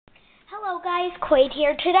Guys, Quaid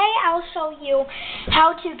here. Today I'll show you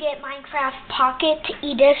how to get Minecraft Pocket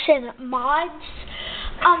Edition mods.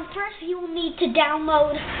 First you will need to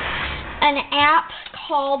download an app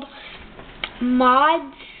called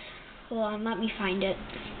Mods. Hold on, let me find it.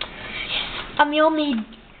 You'll need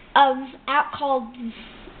an app called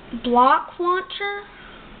Block Launcher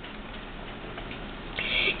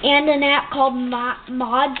and an app called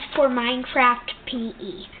Mods for Minecraft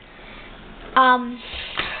PE.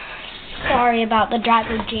 Sorry about the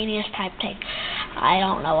Driver Genius type thing. I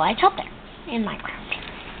don't know why it's up there in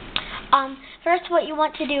Minecraft. First what you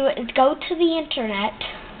want to do is go to the internet.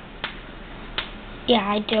 Yeah,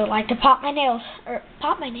 I do like to pop my nails.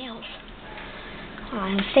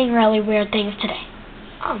 I'm saying really weird things today.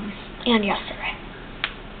 And yesterday.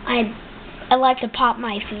 I like to pop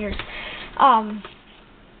my fingers.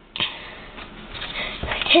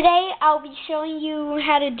 Today I'll be showing you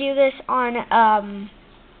how to do this on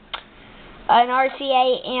an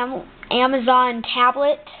RCA Amazon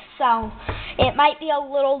tablet, so it might be a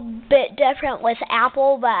little bit different with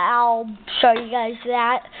Apple, but I'll show you guys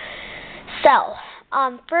that. So,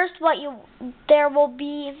 first when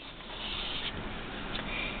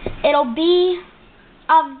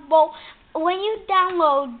you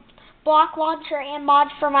download Block Launcher and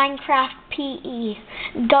Mods for Minecraft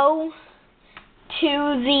PE, go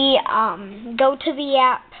to the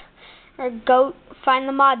app, or go find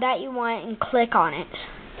the mod that you want and click on it.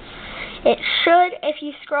 It should, if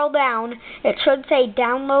you scroll down, it should say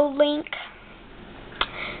download link,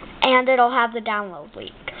 and it'll have the download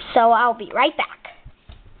link. So I'll be right back.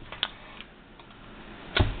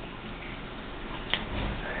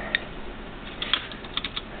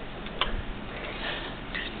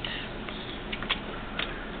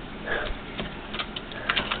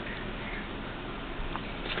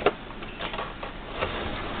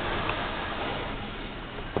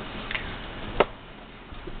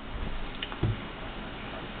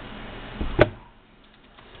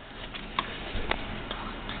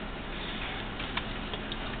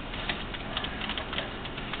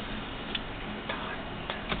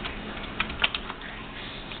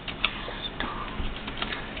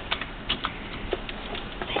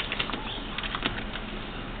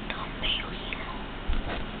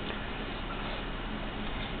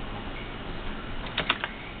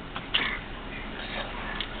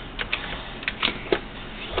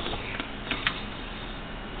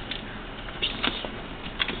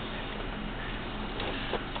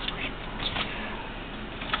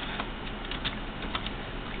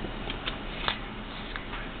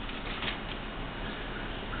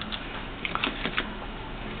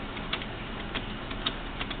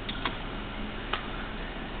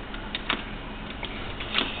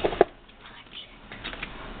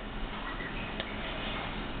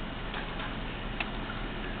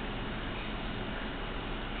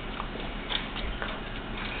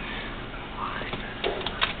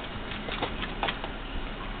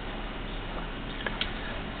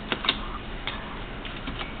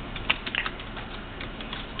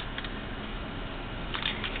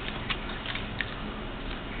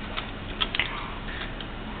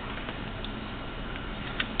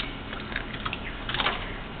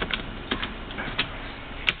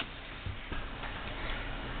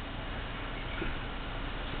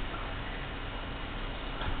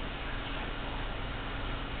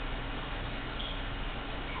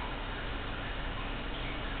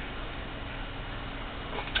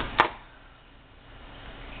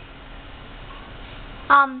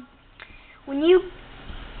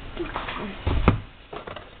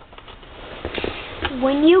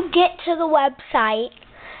 When you get to the website,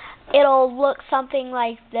 it'll look something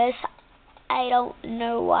like this. I don't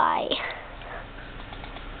know why.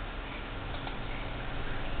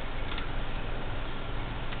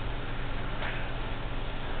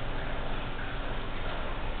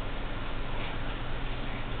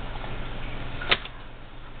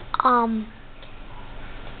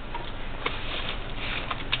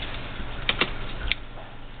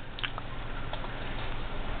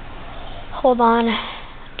 Hold on,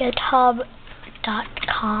 github.com.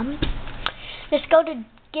 Just go to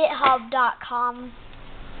github.com.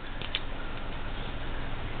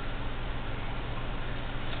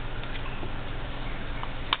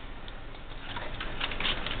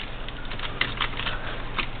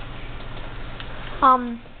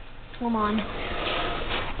 Hold on.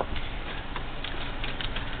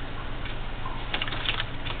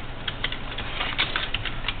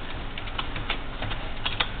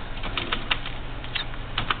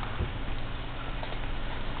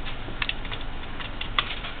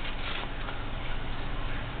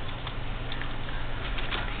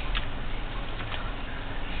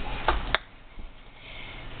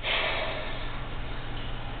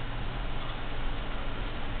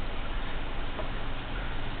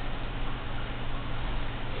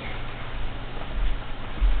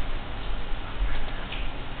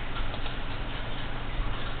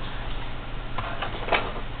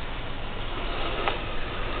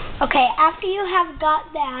 Okay, after you have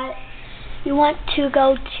got that, you want to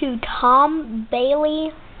go to Tom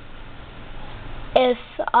Bailey. If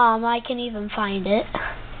I can even find it.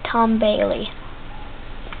 Tom Bailey.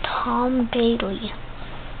 Tom Bailey.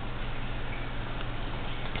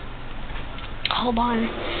 Hold on.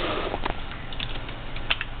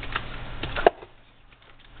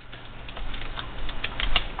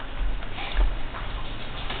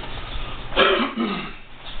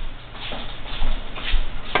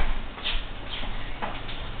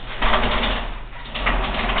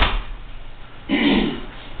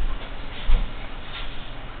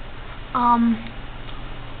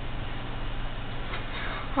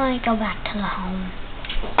 Let me go back to the home.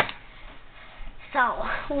 So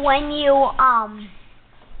when you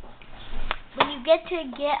get to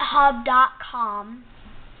GitHub.com,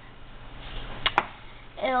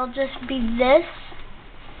 it'll just be this.